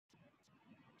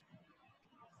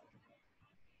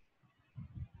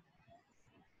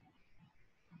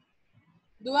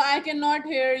Dua, I cannot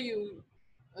hear you.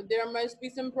 There must be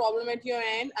some problem at your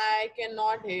end. I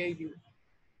cannot hear you.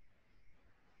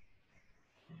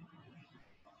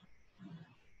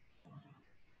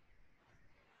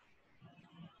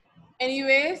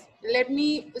 Anyways, let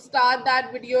me start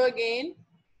that video again.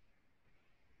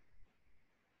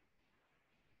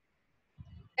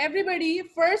 Everybody,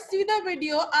 first see the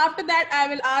video. After that, I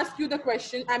will ask you the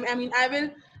question. I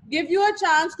will give you a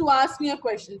chance to ask me a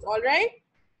questions. All right?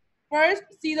 First,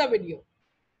 see the video.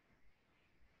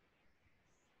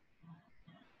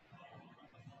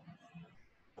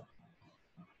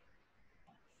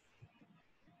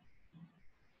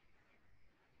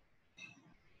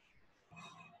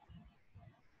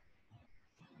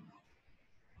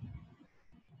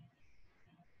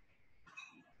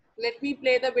 Let me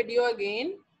play the video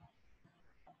again.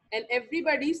 And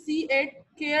everybody see it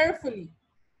carefully.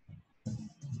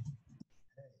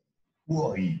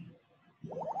 Boy,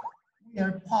 we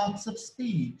are parts of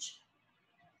speech.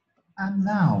 And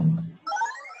noun,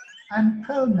 and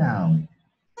pronoun,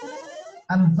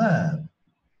 and verb,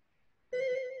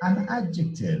 and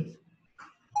adjective,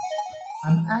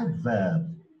 and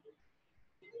adverb,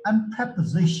 and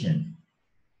preposition,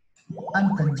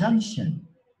 and conjunction,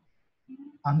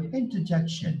 and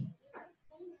interjection.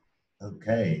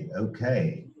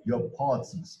 Okay, your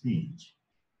parts of speech.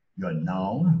 Your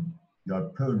noun, your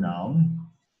pronoun,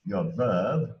 your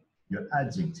verb, your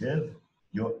adjective,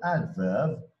 your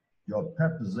adverb, your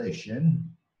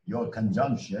preposition, your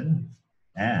conjunction,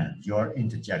 and your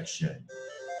interjection.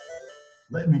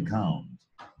 Let me count.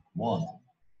 1.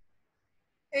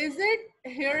 Is it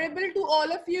hearable to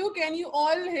all of you? Can you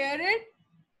all hear it?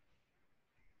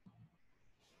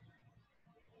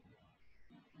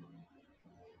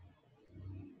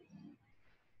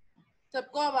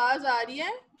 सबको आवाज आ रही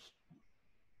है?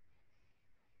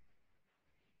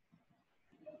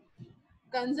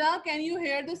 Kanza, can you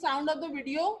hear the sound of the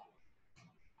video?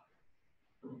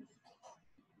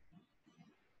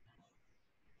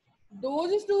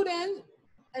 Those students,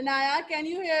 Anaya, can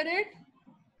you hear it?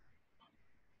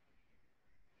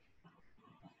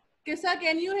 Kissa,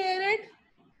 can you hear it?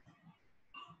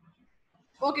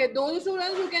 Okay, those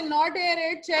students who cannot hear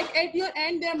it, check at your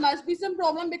end. There must be some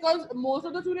problem because most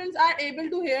of the students are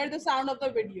able to hear the sound of the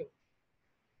video.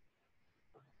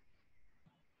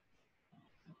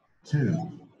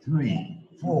 2, 3,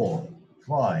 4,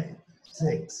 5,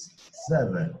 6,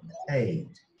 7, 8.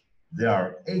 There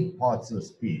are 8 parts of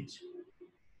speech.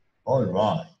 All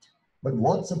right, but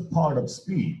what's a part of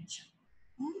speech?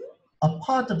 A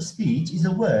part of speech is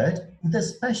a word with a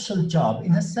special job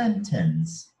in a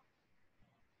sentence.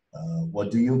 What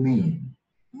do you mean?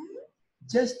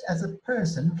 Just as a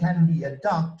person can be a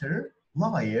doctor,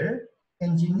 lawyer,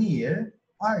 engineer,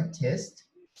 artist,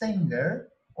 singer,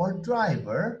 or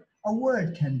driver, a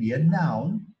word can be a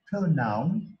noun,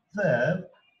 pronoun, verb,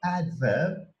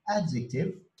 adverb,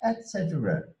 adjective,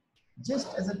 etc.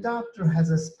 Just as a doctor has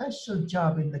a special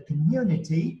job in the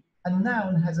community, a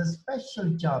noun has a special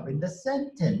job in the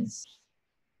sentence.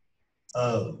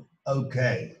 Oh,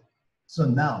 okay. So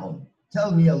now,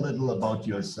 tell me a little about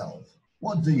yourself.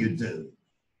 What do you do?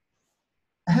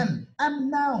 I'm a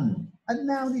noun. A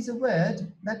noun is a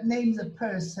word that names a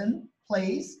person,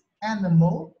 place,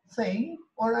 animal, thing,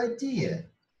 or idea.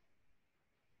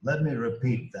 Let me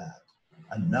repeat that.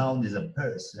 A noun is a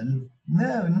person.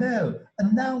 No.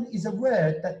 A noun is a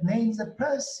word that names a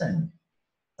person.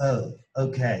 Oh,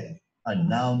 okay. A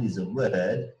noun is a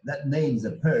word that names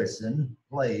a person,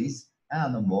 place,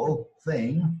 animal,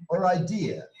 thing, or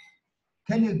idea.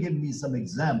 Can you give me some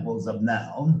examples of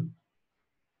noun?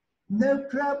 No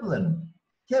problem.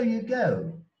 Here you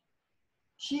go.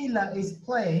 Sheila is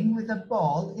playing with a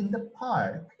ball in the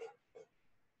park.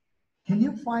 Can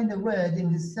you find a word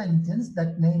in this sentence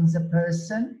that names a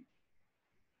person?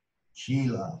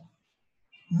 Sheila.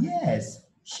 Yes,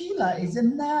 Sheila is a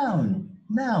noun.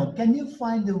 Now, can you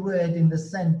find a word in the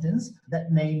sentence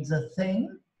that names a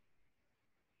thing?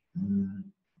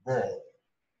 Ball.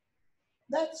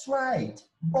 That's right.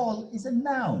 Ball is a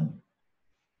noun.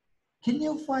 Can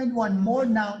you find one more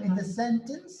noun in the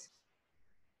sentence?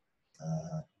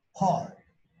 Park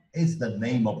is the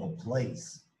name of a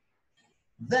place.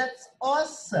 That's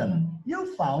awesome.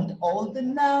 You found all the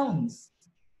nouns.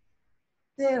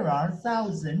 There are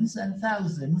thousands and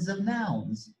thousands of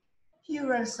nouns.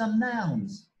 Here are some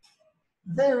nouns.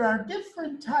 There are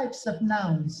different types of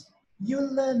nouns.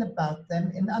 You'll learn about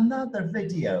them in another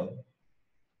video.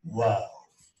 Wow.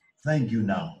 Thank you,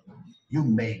 noun. You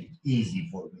made it easy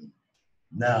for me.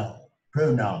 Now,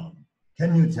 pronoun.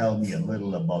 Can you tell me a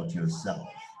little about yourself?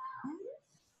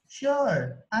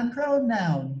 Sure, I'm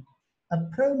pronoun. A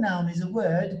pronoun is a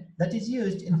word that is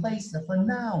used in place of a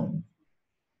noun.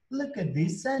 Look at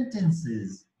these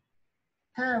sentences.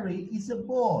 Harry is a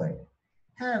boy.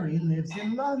 Harry lives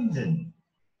in London.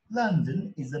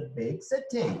 London is a big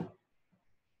city.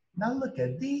 Now look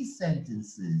at these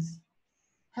sentences.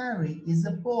 Harry is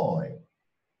a boy.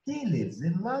 He lives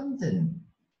in London.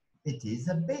 It is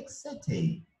a big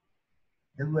city.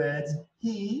 The words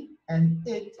he and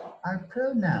it are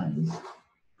pronouns.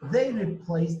 They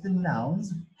replace the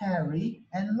nouns Harry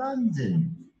and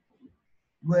London.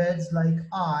 Words like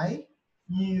I,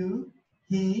 you,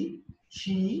 he,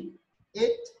 she,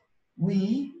 it,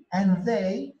 we, and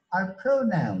they are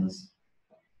pronouns.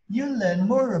 You'll learn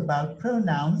more about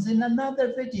pronouns in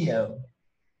another video.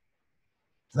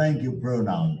 Thank you,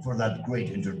 pronoun, for that great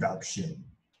introduction.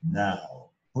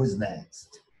 Now, who's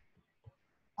next?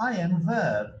 I am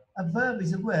verb. A verb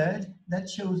is a word that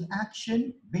shows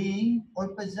action, being, or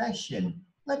possession.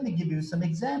 Let me give you some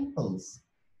examples.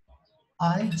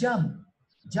 I jump.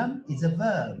 Jump is a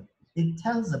verb. It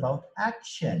tells about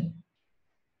action.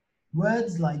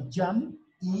 Words like jump,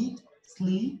 eat,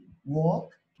 sleep, walk,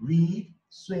 read,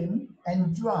 swim,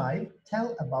 and drive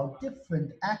tell about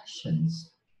different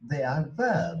actions. They are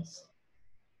verbs.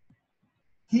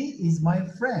 He is my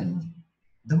friend.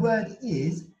 The word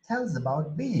is tells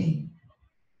about being.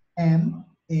 Am,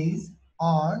 is,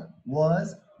 are,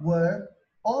 was, were,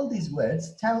 all these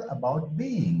words tell about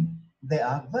being. They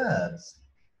are verbs.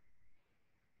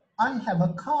 I have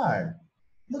a car.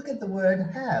 Look at the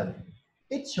word have.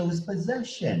 It shows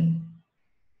possession.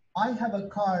 I have a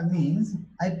car means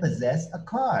I possess a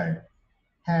car.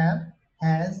 Have,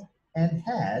 has, and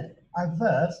had are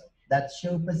verbs that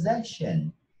show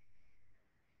possession.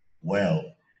 Well,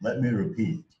 let me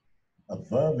repeat. A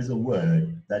verb is a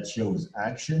word that shows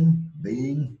action,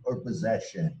 being, or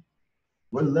possession.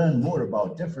 We'll learn more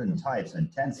about different types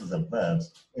and tenses of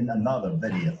verbs in another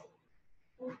video.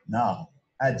 Now,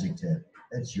 adjective,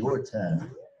 it's your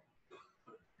turn.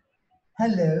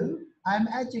 Hello, I'm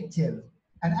adjective.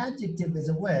 An adjective is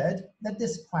a word that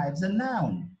describes a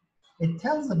noun. It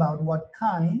tells about what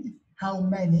kind, how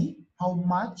many, how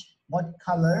much, what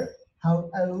color, how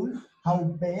old, how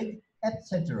big,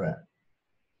 etc.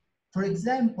 For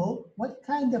example, what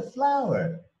kind of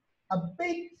flower? A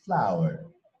big flower.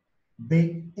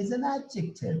 Big is an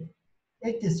adjective.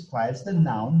 It describes the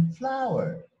noun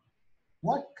flower.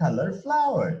 What color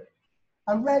flower?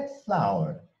 A red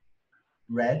flower.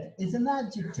 Red is an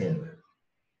adjective.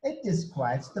 It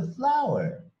describes the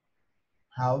flower.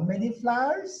 How many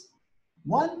flowers?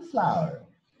 One flower.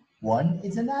 One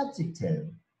is an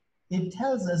adjective. It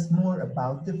tells us more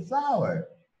about the flower.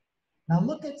 Now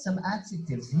look at some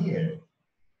adjectives here.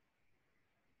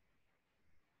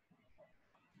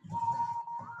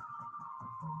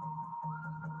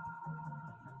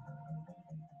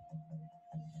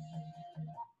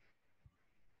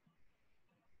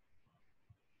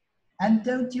 And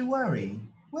don't you worry,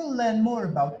 we'll learn more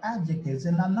about adjectives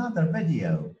in another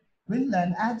video. We'll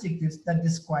learn adjectives that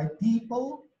describe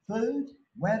people, food,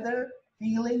 weather,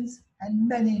 feelings, and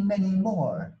many, many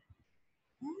more.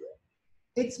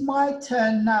 It's my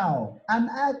turn now. An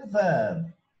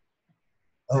adverb.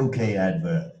 Okay,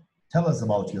 adverb. Tell us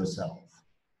about yourself.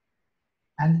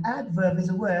 An adverb is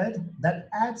a word that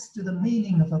adds to the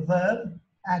meaning of a verb,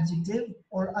 adjective,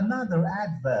 or another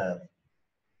adverb.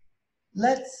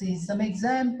 Let's see some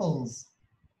examples.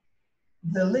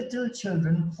 The little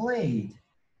children played.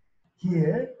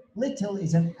 Here, little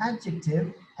is an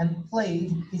adjective and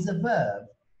played is a verb.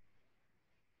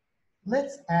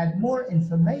 Let's add more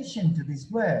information to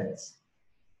these words.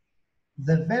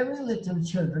 The very little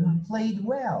children played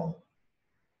well.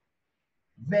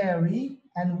 Very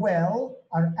and well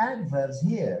are adverbs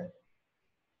here.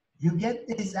 You get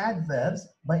these adverbs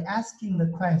by asking the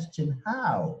question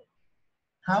how.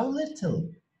 How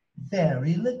little?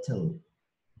 Very little.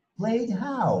 Played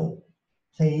how?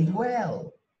 Played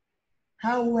well.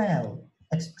 How well?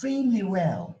 Extremely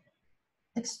well.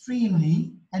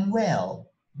 Extremely and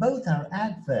well, both are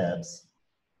adverbs.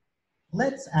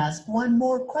 Let's ask one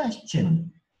more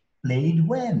question. Played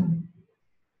when?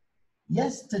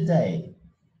 Yesterday.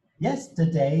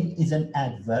 Yesterday is an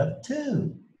adverb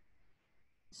too.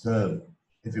 So,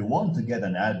 if you want to get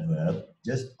an adverb,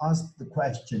 just ask the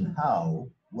question how,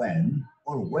 when,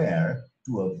 or where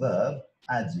to a verb,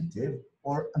 adjective,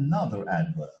 or another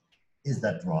adverb. Is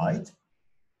that right?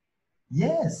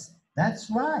 Yes, that's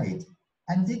right.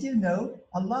 And did you know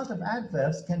a lot of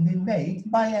adverbs can be made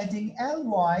by adding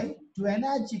ly to an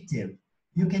adjective?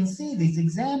 You can see these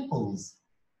examples.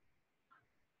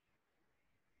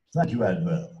 Thank you,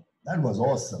 adverb. That was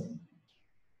awesome.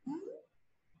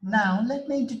 Now let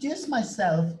me introduce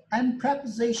myself. I'm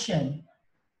preposition.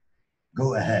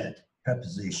 Go ahead,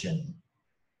 preposition.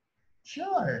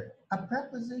 Sure, a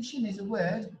preposition is a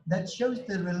word that shows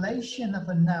the relation of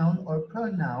a noun or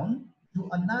pronoun to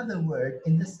another word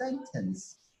in the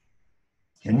sentence.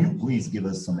 Can you please give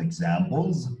us some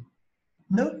examples?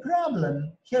 No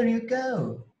problem. Here you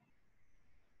go.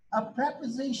 A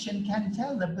preposition can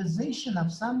tell the position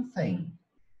of something.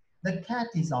 The cat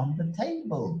is on the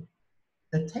table.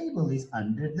 The table is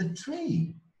under the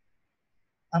tree.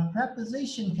 A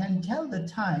preposition can tell the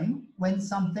time when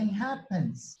something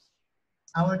happens.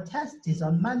 Our test is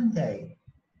on Monday.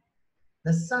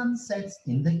 The sun sets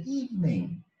in the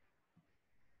evening.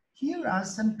 Here are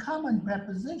some common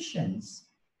prepositions.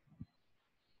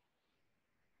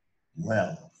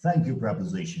 Well, thank you,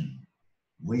 preposition.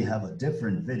 We have a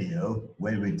different video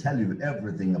where we tell you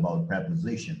everything about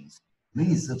prepositions.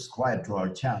 Please subscribe to our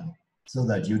channel so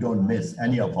that you don't miss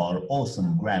any of our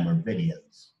awesome grammar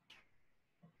videos.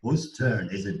 Whose turn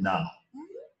is it now?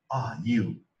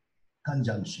 You.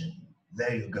 Conjunction.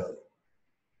 There you go.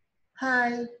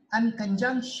 Hi, I'm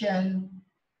conjunction.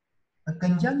 A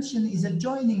conjunction is a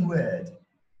joining word.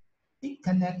 It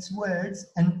connects words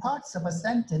and parts of a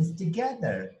sentence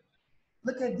together.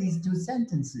 Look at these two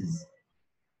sentences.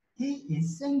 He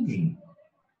is singing.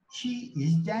 She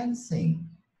is dancing.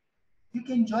 You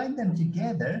can join them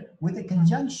together with a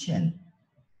conjunction.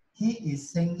 He is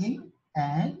singing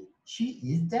and she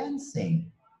is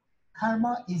dancing.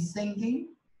 Karma is singing,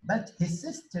 but his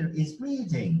sister is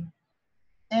reading.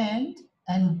 And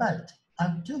but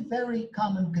are two very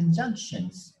common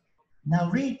conjunctions. Now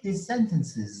read these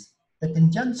sentences. The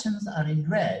conjunctions are in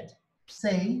red.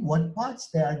 Say what parts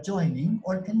they are joining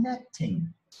or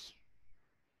connecting.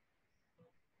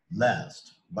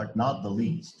 Last but not the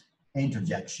least,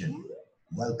 interjection.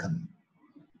 Welcome.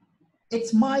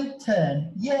 It's my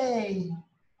turn. Yay!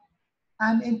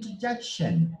 An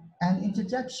interjection. An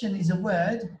interjection is a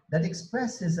word that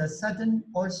expresses a sudden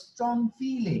or strong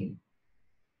feeling.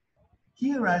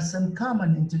 Here are some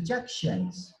common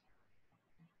interjections.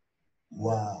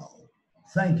 Wow.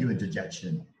 Thank you,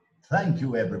 interjection. Thank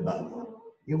you, everybody.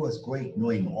 It was great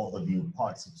knowing all of you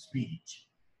parts of speech.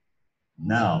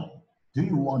 Now, do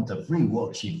you want a free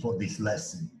worksheet for this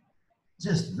lesson?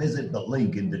 Just visit the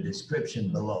link in the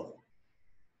description below.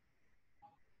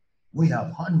 We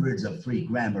have hundreds of free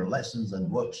grammar lessons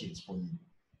and worksheets for you.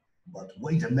 But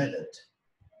wait a minute.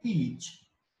 Peach,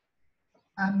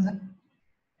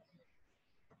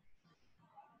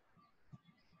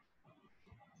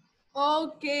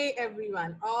 Okay,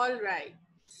 everyone. All right.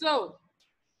 So,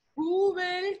 who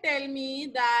will tell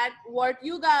me that what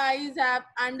you guys have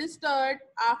understood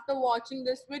after watching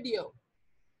this video?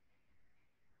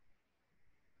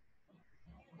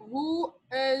 Who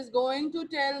is going to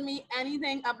tell me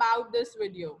anything about this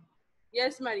video?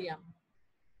 Yes, Mariam.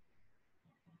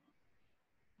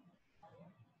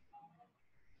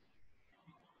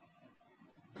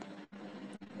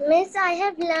 Miss, I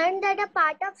have learned that a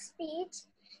part of speech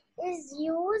is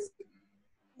used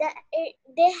that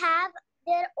they have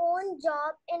their own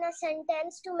job in a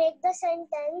sentence to make the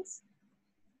sentence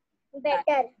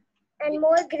better and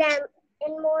more grammar.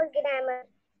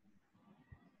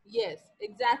 Yes,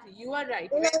 exactly. You are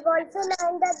right. And I've also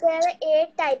learned that there are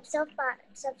 8 types of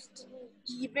parts of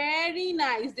speech. Very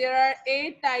nice. There are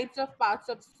 8 types of parts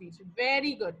of speech.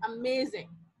 Very good. Amazing.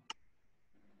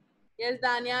 Yes,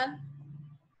 Daniel?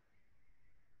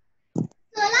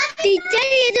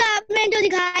 Teacher ये जो आपने जो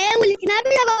दिखाया है वो लिखना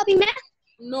भी था कॉपी में?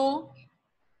 No.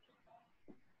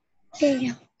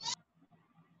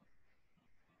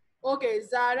 Okay,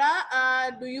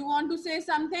 Zara, do you want to say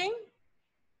something?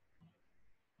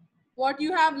 What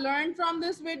you have learned from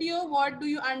this video? What do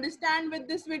you understand with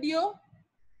this video?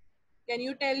 Can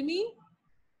you tell me?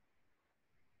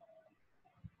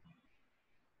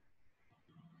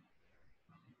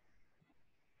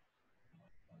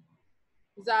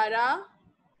 Zara,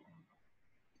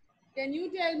 can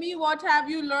you tell me what have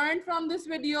you learned from this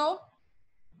video?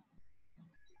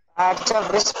 Parts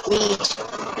of speech.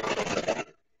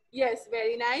 Yes,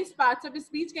 very nice. Parts of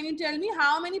speech. Can you tell me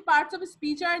how many parts of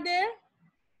speech are there?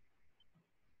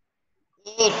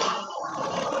 8.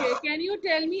 Okay, can you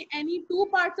tell me any 2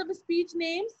 parts of speech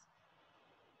names?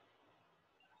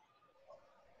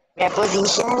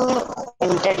 Preposition,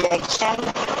 interjection.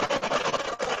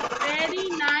 Very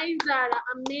nice, Zara.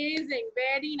 Amazing.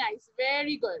 Very nice.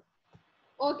 Very good.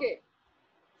 Okay.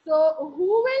 So,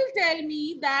 who will tell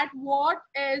me that what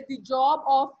is the job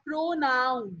of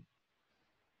pronoun?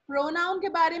 Pronoun के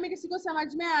बारे में किसी को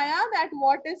समझ में आया? That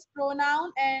what is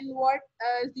pronoun and what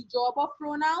is the job of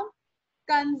pronoun?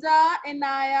 Kanza,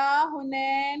 Inaya,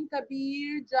 Hunain,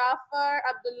 Kabir, Jafar,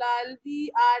 Abdulalvi,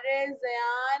 Arez,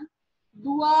 Zayan,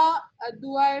 Dua.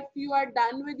 Dua, if you are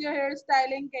done with your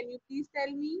hairstyling, can you please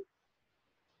tell me?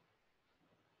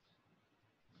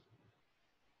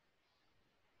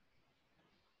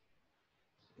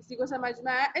 किसी को समझ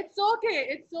में आया? It's okay.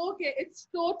 It's okay. It's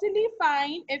totally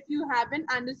fine if you haven't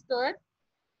understood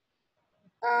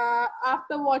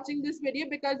after watching this video,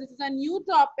 because this is a new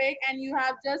topic and you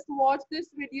have just watched this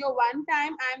video one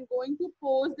time. I'm going to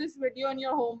post this video in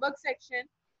your homework section,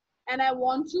 and I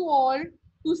want you all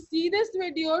to see this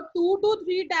video 2 to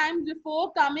 3 times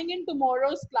before coming in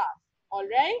tomorrow's class. All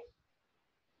right?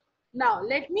 Now,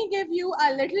 let me give you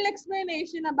a little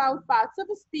explanation about parts of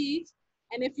speech,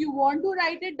 and if you want to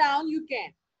write it down, you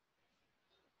can.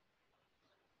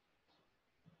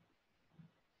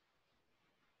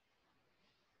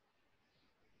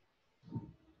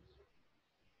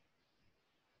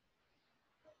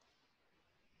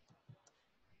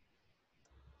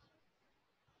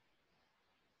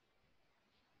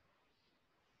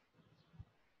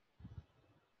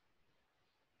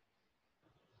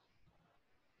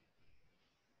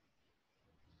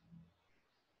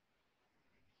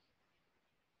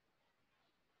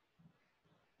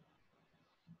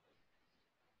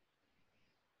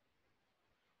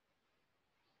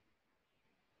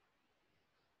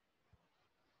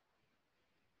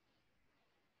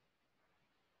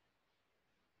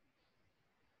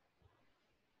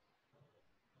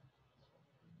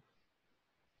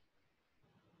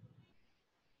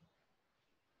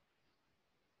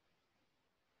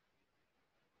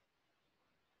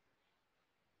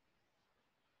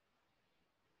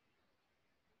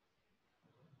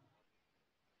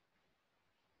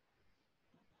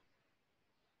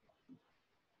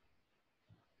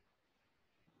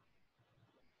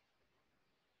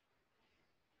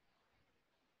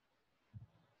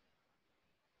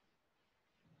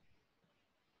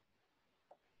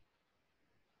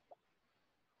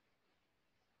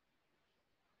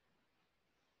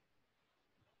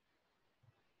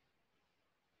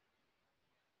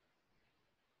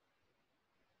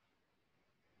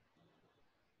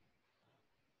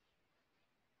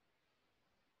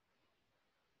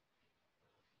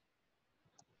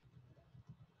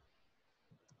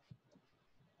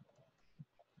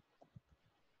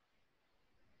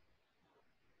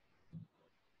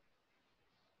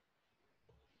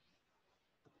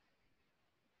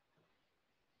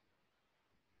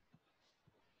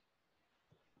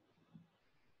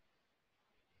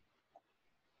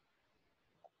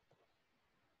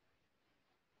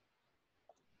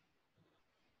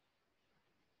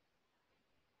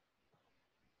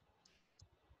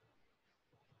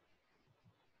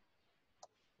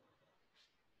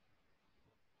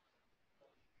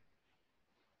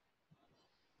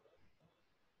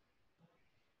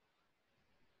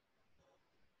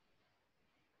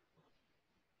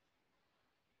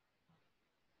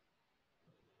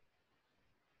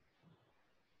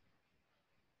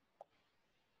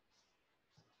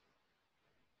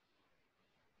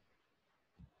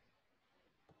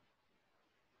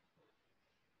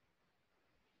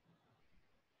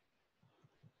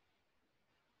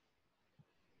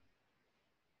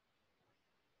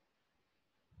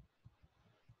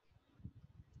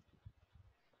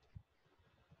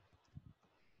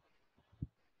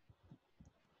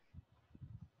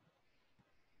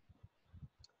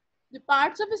 The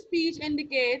parts of a speech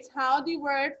indicates how the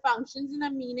word functions in a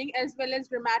meaning as well as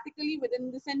grammatically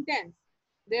within the sentence.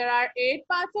 There are 8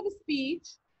 parts of speech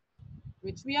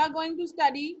which we are going to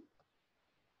study.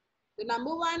 The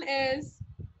number 1 is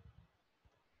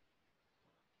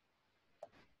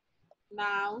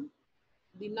noun.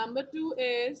 The number 2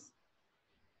 is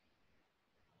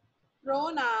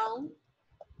pronoun.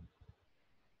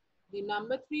 The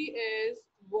number 3 is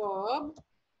verb.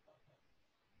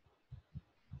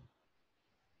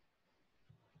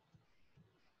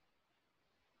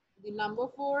 The number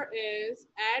 4 is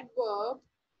adverb.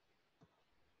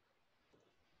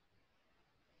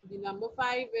 The number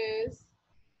 5 is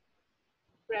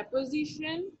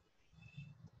preposition.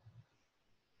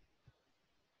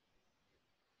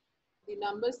 The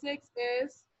number 6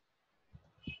 is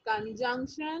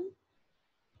conjunction.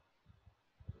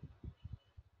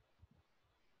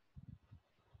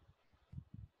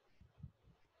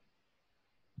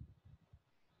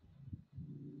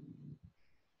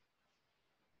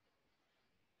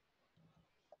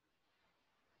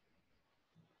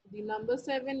 The number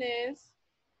 7 is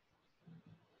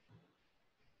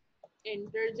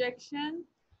interjection.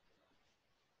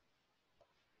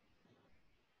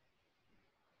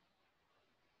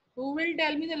 Who will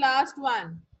tell me the last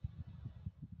one?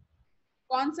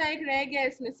 कौन सा एक रह गया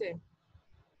इसमें से?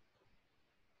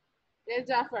 Yes,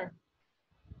 Jafar.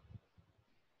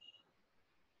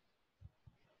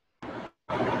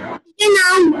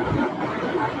 नाम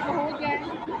आपको हो गया है?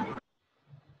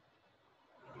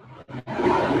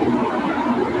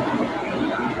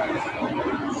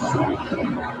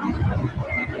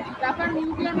 Jafar,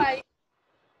 mute your mic.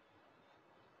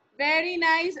 Very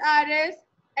nice, RS.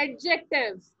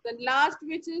 Adjectives. The last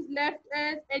which is left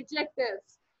is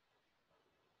adjectives.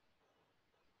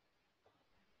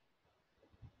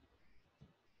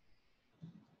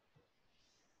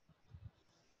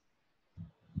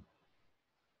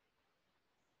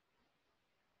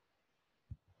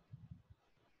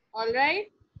 All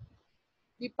right.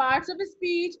 The parts of a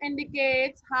speech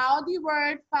indicates how the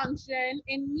word function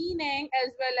in meaning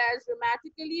as well as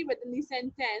grammatically within the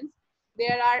sentence.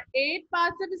 There are 8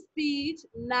 parts of a speech: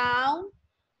 noun,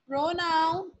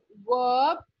 pronoun,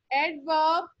 verb,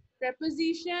 adverb,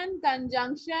 preposition,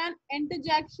 conjunction,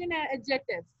 interjection, and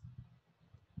adjectives.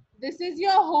 This is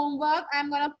your homework. I'm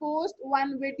going to post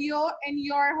one video in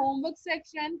your homework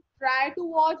section. Try to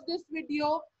watch this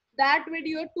video, that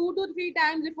video 2 to 3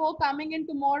 times before coming in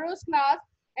tomorrow's class,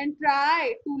 and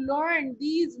try to learn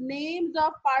these names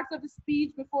of parts of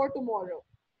speech before tomorrow.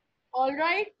 All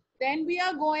right. Then we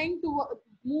are going to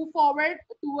move forward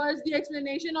towards the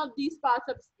explanation of these parts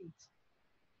of speech.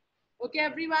 Okay,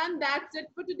 everyone. That's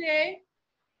it for today.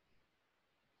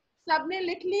 सबने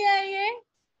लिख लिया है ये?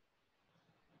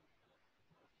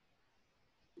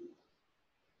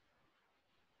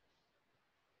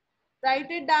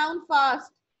 Write it down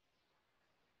fast.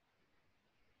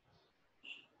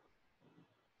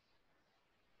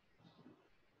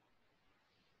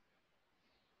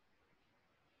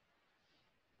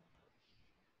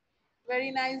 Very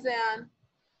nice, Zayan.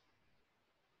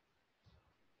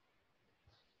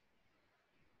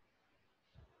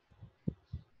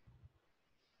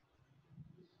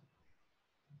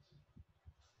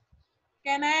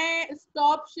 Can I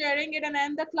stop sharing it and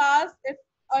end the class if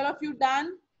all of you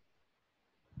done?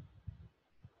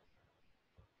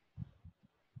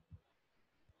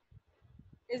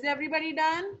 Is everybody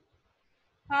done?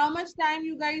 How much time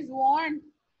you guys want?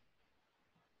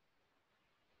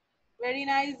 Very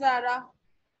nice, Zara.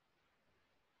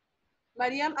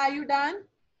 Mariam, are you done?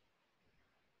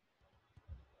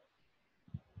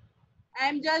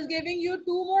 I'm just giving you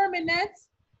 2 more minutes,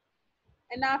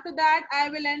 and after that, I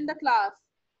will end the class.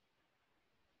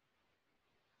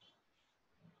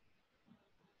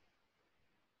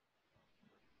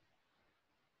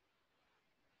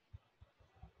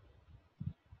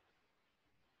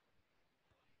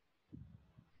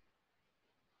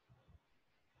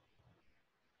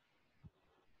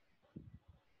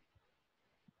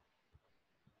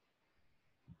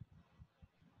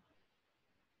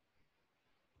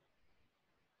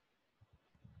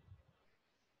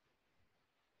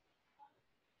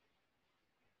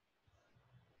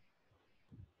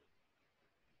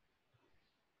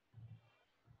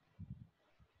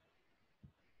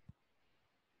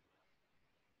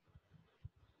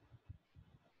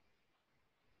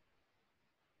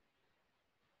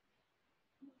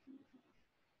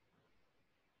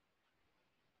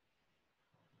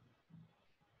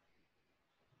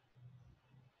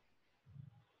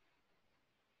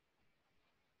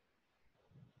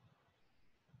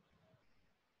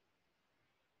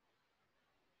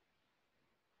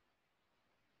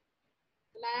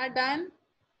 Naya, done?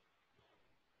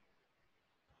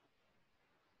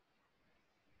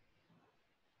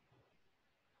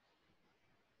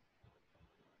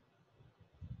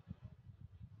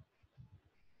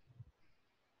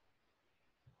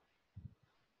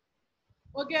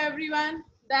 Okay, everyone.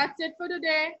 That's it for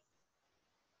today.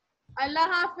 Allah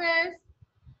Hafiz.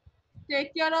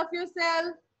 Take care of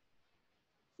yourself.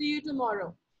 See you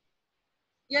tomorrow.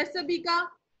 Yes, Sabika?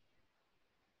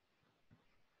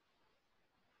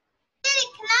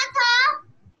 लिखना था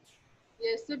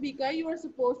Yes, Sabika, you were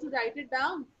supposed to write it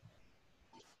down.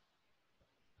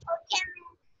 okay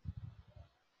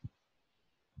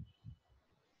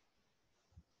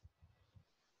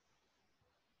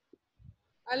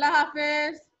Allah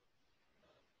Hafiz.